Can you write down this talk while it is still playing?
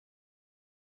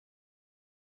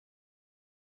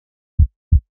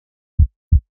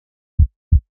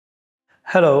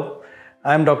Hello,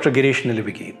 I am Dr. Girish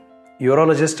Nelivigi,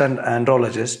 Urologist and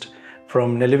Andrologist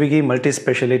from Nelivigi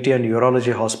Multispeciality and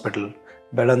Urology Hospital,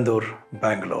 Bengaluru,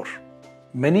 Bangalore.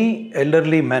 Many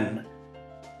elderly men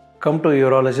come to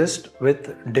urologist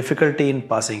with difficulty in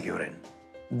passing urine.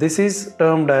 This is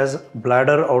termed as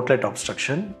bladder outlet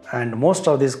obstruction, and most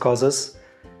of these causes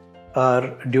are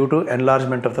due to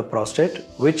enlargement of the prostate,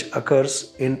 which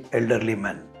occurs in elderly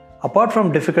men. Apart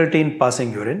from difficulty in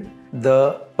passing urine,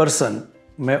 the person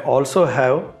may also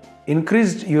have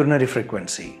increased urinary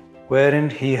frequency, wherein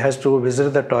he has to visit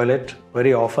the toilet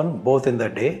very often, both in the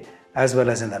day as well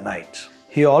as in the night.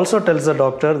 He also tells the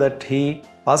doctor that he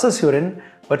passes urine,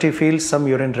 but he feels some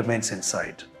urine remains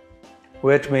inside,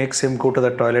 which makes him go to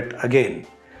the toilet again.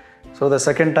 So the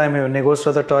second time when he goes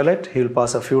to the toilet, he will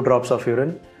pass a few drops of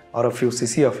urine or a few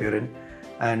cc of urine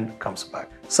and comes back.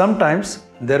 Sometimes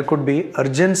there could be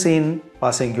urgency in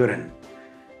passing urine.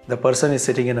 The person is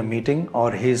sitting in a meeting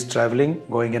or he is traveling,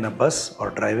 going in a bus or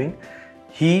driving.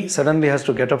 He suddenly has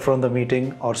to get up from the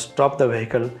meeting or stop the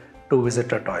vehicle to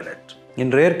visit a toilet. In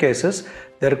rare cases,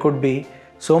 there could be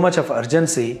so much of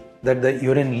urgency that the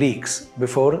urine leaks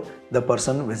before the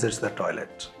person visits the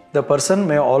toilet. The person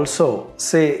may also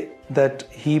say that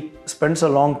he spends a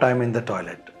long time in the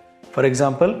toilet. For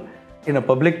example, in a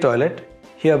public toilet,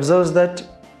 he observes that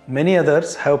many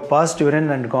others have passed urine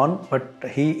and gone, but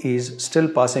he is still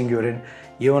passing urine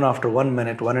even after 1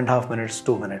 minute, 1.5 minutes,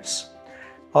 2 minutes.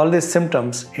 All these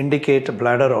symptoms indicate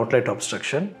bladder outlet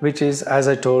obstruction, which is, as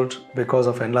I told, because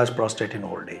of enlarged prostate in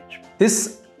old age.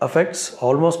 This affects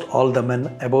almost all the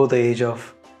men above the age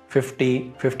of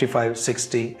 50, 55,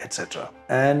 60, etc.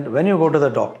 And when you go to the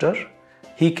doctor,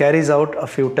 he carries out a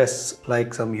few tests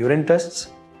like some urine tests,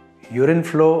 urine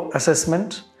flow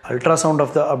assessment, ultrasound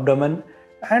of the abdomen,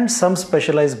 and some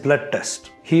specialized blood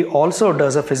test. He also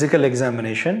does a physical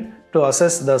examination to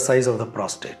assess the size of the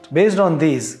prostate. Based on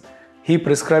these, he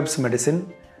prescribes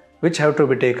medicine which have to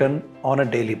be taken on a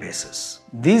daily basis.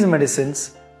 These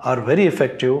medicines are very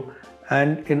effective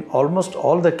and in almost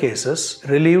all the cases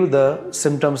relieve the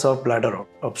symptoms of bladder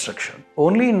obstruction.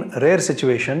 Only in rare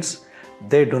situations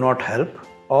they do not help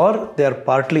or they are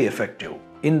partly effective.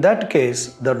 In that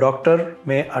case, the doctor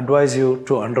may advise you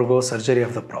to undergo surgery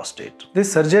of the prostate.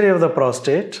 This surgery of the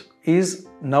prostate is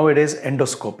nowadays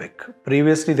endoscopic.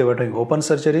 Previously they were doing open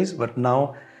surgeries, but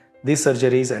now this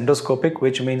surgery is endoscopic,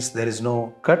 which means there is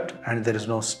no cut and there is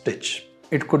no stitch.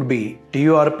 It could be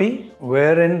TURP,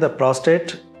 wherein the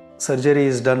prostate surgery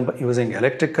is done using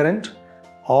electric current,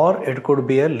 or it could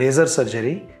be a laser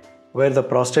surgery where the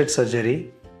prostate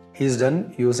surgery is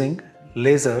done using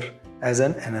laser as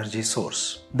an energy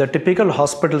source. The typical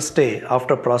hospital stay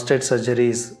after prostate surgery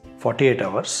is 48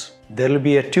 hours. There will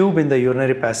be a tube in the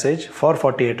urinary passage for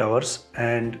 48 hours,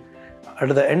 and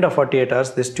at the end of 48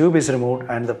 hours, this tube is removed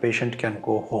and the patient can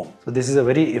go home. So this is a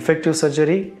very effective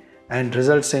surgery and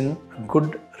results in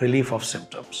good relief of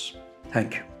symptoms.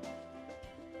 Thank you.